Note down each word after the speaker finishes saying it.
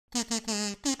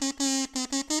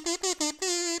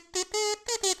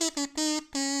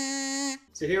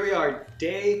So here we are,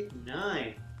 day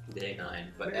 9. Day 9,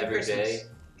 but Merry every Christmas. day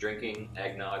drinking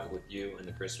eggnog with you in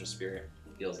the Christmas spirit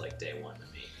feels like day 1 to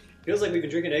me. Feels like we've been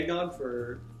drinking eggnog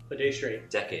for a day straight.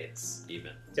 Decades,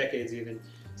 even. Decades, even.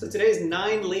 So today's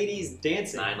 9 ladies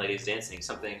dancing. 9 ladies dancing,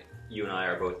 something you and I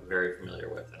are both very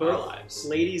familiar with in Both our lives.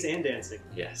 ladies and dancing.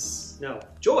 Yes. No.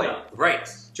 Joy. No, right.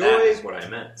 Joy. That is what I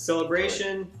meant.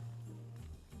 Celebration.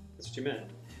 That's what you meant.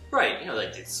 Right. You know,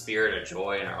 like the spirit of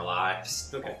joy in our lives.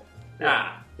 Okay.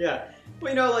 Ah. Yeah.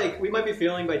 Well, you know, like, we might be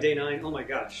feeling by day 9, oh my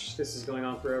gosh, this is going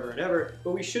on forever and ever,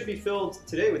 but we should be filled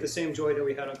today with the same joy that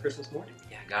we had on Christmas morning.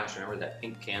 Yeah, gosh, remember that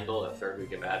pink candle, the third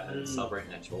week of Advent, celebrating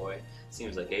that joy?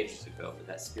 Seems like ages ago, but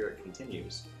that spirit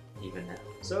continues even now.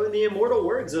 So in the immortal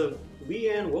words of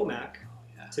Leanne Womack,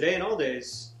 Yeah. today and all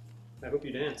days, I hope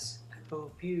you dance. I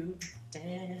hope you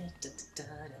dance.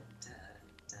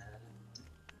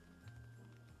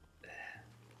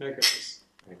 Merry Christmas.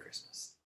 Merry Christmas.